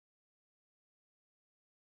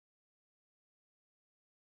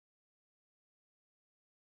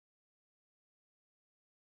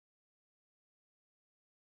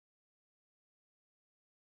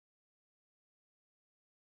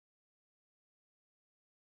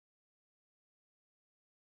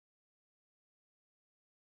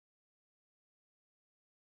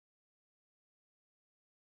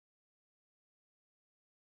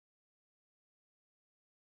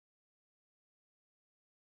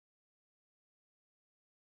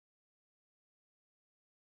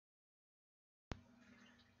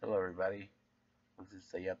Hello everybody, this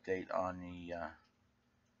is the update on the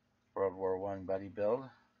World War I buddy build,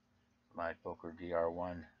 my Fokker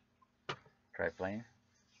DR1 triplane.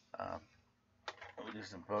 We'll do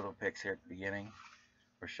some photo pics here at the beginning.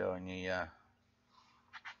 We're showing the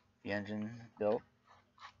engine built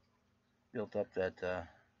up that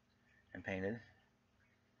and painted.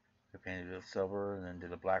 We painted it with silver and then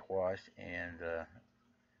did a black wash and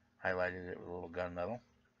highlighted it with a little gunmetal,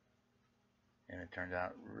 and it turned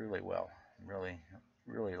out really well. Really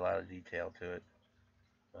a lot of detail to it.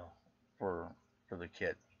 Well, for the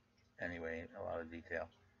kit anyway, a lot of detail,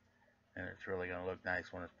 and it's really going to look nice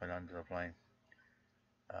when it's put onto the plane.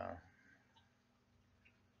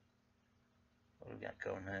 What we got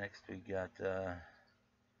going next? We got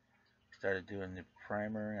started doing the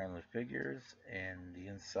primer on the figures and the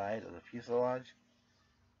inside of the fuselage.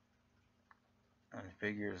 On the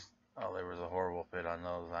figures, oh, there was a horrible fit on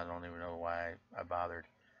those. I don't even know why I bothered.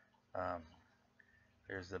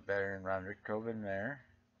 There's the veteran Ron Richthofen there,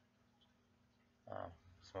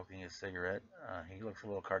 smoking his cigarette. He looks a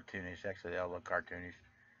little cartoonish. Actually, they all look cartoonish.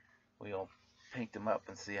 We'll paint them up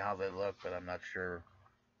and see how they look, but I'm not sure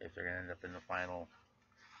if they're going to end up in the final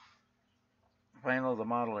of the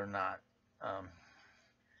model or not.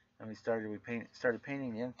 And we started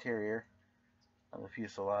painting the interior of the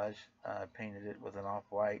fuselage. Painted it with an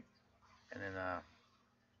off-white, and then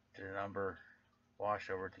did an umber wash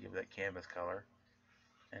over to give that canvas color.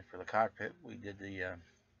 And for the cockpit, we did the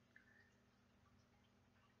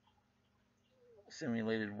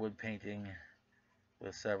simulated wood painting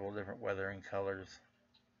with several different weathering colors.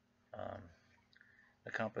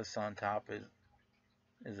 The compass on top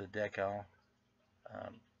is a decal.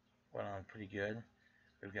 Went on pretty good.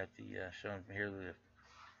 We've got the shown here the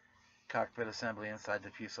cockpit assembly inside the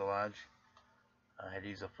fuselage. I had to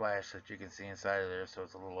use a flash so that you can see inside of there, so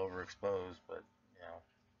it's a little overexposed, but you know,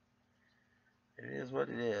 it is what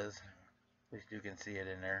it is. At least you can see it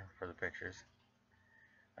in there for the pictures.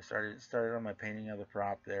 I started on my painting of the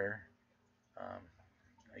prop there.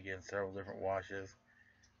 Again, several different washes.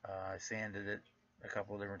 I sanded it a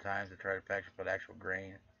couple of different times to try to put actual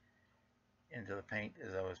grain into the paint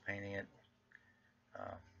as I was painting it.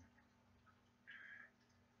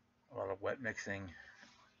 A lot of wet mixing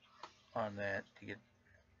on that to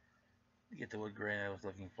get the wood grain I was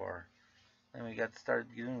looking for. Then we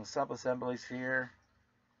started doing the sub assemblies here.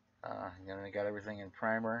 Then I got everything in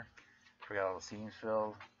primer. We got all the seams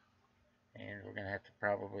filled, and we're gonna have to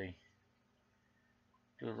probably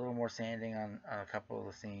do a little more sanding on a couple of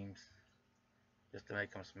the seams just to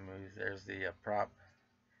make them smooth. There's the prop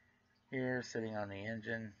here sitting on the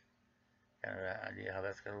engine. Kind of an idea how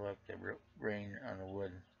that's going to look. The grain on the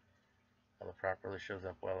wood of the prop really shows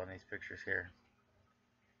up well in these pictures here.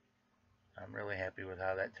 I'm really happy with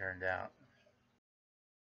how that turned out.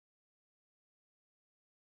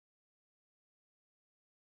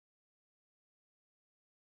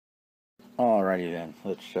 Alrighty then,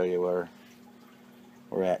 let's show you where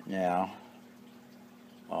we're at now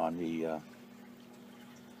on the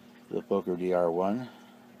Fokker DR1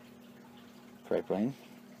 triplane.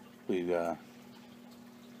 We've where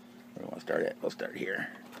do we want to start at? We'll start here.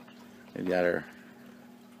 We've got our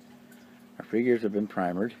figures have been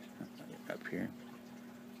primered up here,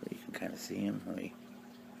 so you can kind of see them. Let me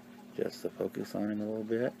adjust the focus on him a little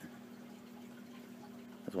bit.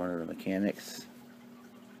 That's one of the mechanics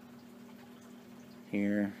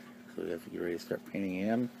here, so we have to get ready to start painting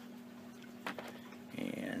him.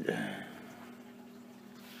 And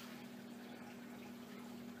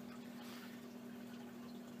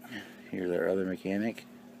here's our other mechanic.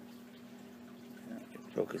 Get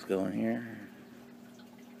focus going here.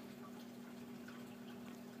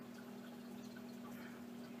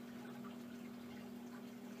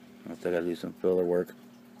 I still got to do some filler work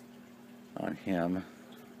on him,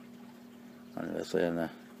 especially on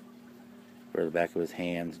where the back of his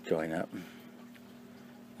hands join up.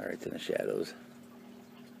 Alright, it's in the shadows.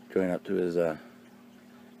 Join up to his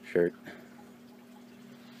shirt.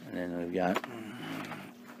 And then we've got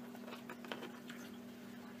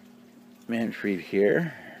Manfred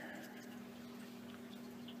here.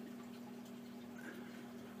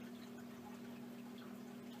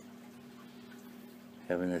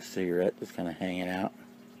 Having this cigarette just kind of hanging out.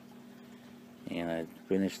 And I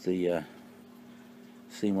finished the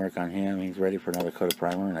seam work on him. He's ready for another coat of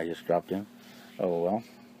primer, and I just dropped him. Oh well.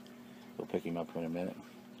 We'll pick him up in a minute.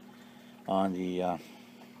 On the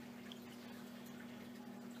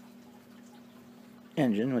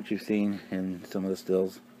engine, which you've seen in some of the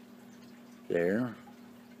stills there,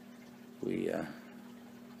 we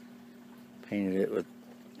painted it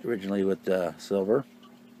originally with silver.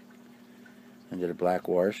 and did a black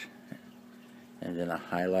wash, and then a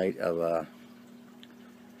highlight of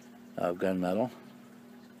gunmetal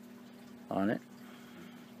on it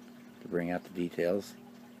to bring out the details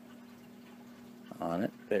on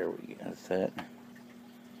it. There we go, that's that.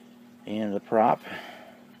 And the prop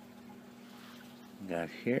we got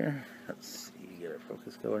here, let's see, get our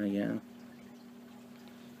focus going again.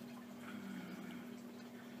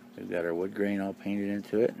 We've got our wood grain all painted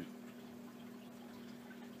into it.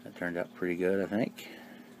 That turned out pretty good, I think.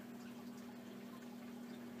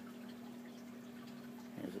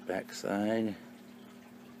 Here's the back side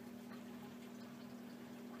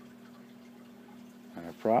on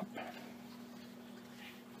our prop.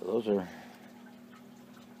 So those are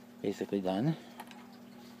basically done.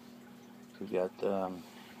 We've got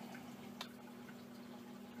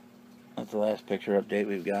that's the last picture update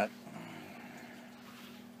we've got.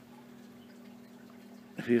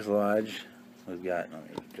 The fuselage, we've got, let me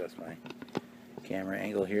adjust my camera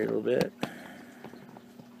angle here a little bit.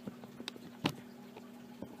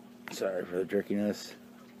 Sorry for the jerkiness.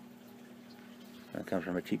 That comes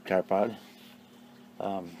from a cheap tripod.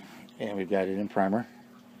 And we've got it in primer.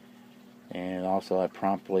 And also I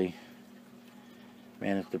promptly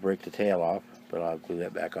managed to break the tail off, but I'll glue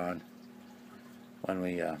that back on when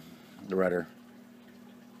we, the rudder,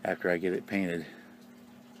 after I get it painted.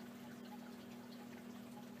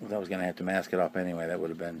 I was going to have to mask it off anyway. That would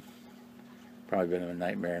have been probably been a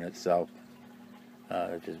nightmare in itself.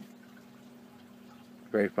 It's just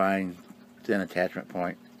very fine, thin attachment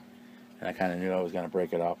point, and I kind of knew I was going to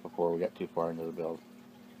break it off before we got too far into the build.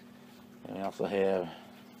 And we also have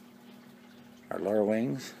our lower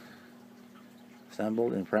wings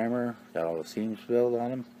assembled in primer. Got all the seams filled on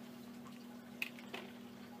them.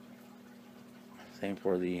 Same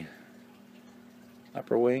for the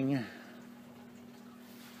upper wing.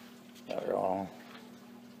 Got it all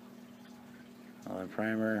in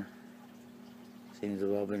primer. Seams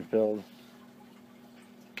have all been filled.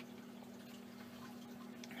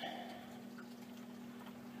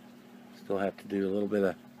 Still have to do a little bit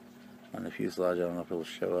of on the fuselage. I don't know if it'll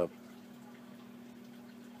show up.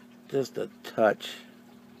 Just a touch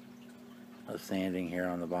of sanding here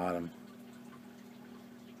on the bottom.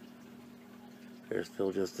 There's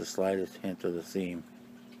still just the slightest hint of the seam.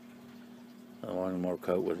 One more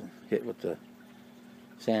coat would hit with the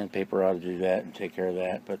sandpaper, ought to do that and take care of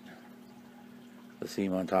that, but the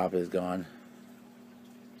seam on top is gone.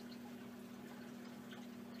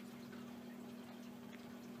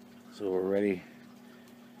 So we're ready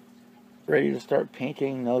to start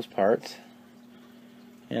painting those parts.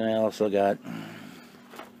 And I also got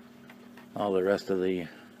all the rest of the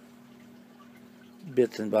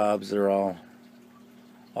bits and bobs. They're all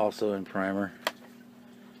also in primer.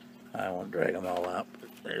 I won't drag them all out.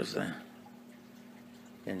 There's the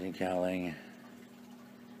engine cowling,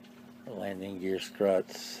 the landing gear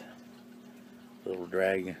struts, little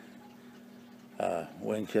drag,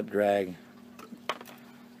 wing tip drag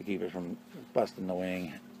to keep it from busting the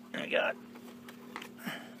wing. I got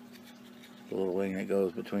the little wing that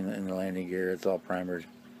goes between in the landing gear. It's all primered.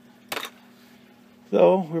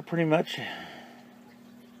 So we're pretty much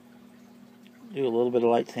do a little bit of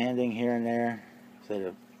light sanding here and there so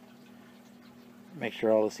to make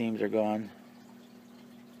sure all the seams are gone,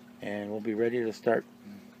 and we'll be ready to start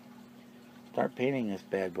painting this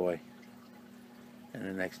bad boy in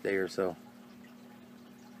the next day or so.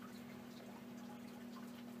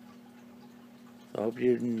 So I hope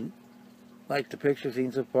you like the picture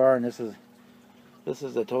seen so far. And this is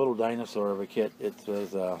a total dinosaur of a kit. It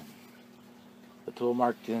was the tool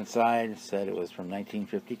marked inside said it was from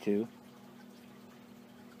 1952,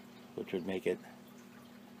 which would make it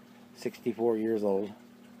 64 years old.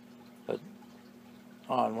 But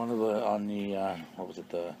on one of the what was it,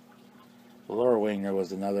 the lower wing, there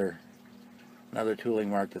was another tooling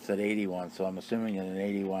mark that said 81. So I'm assuming in an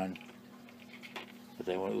 81 that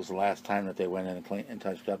it was the last time that they went in and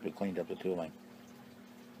touched up and cleaned up the tooling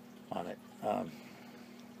on it. We'll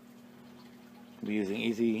be using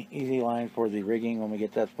easy line for the rigging when we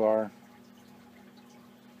get that far,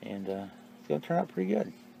 and it's going to turn out pretty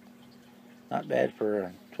good. Not bad for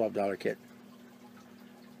a $12 kit.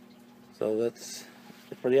 So that's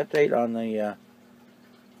it for the update on the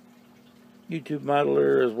YouTube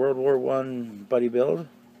Modeler's World War I buddy build.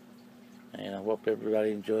 And I hope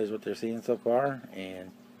everybody enjoys what they're seeing so far,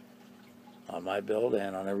 and on my build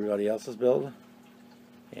and on everybody else's build.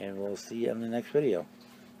 And we'll see you in the next video.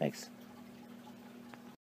 Thanks.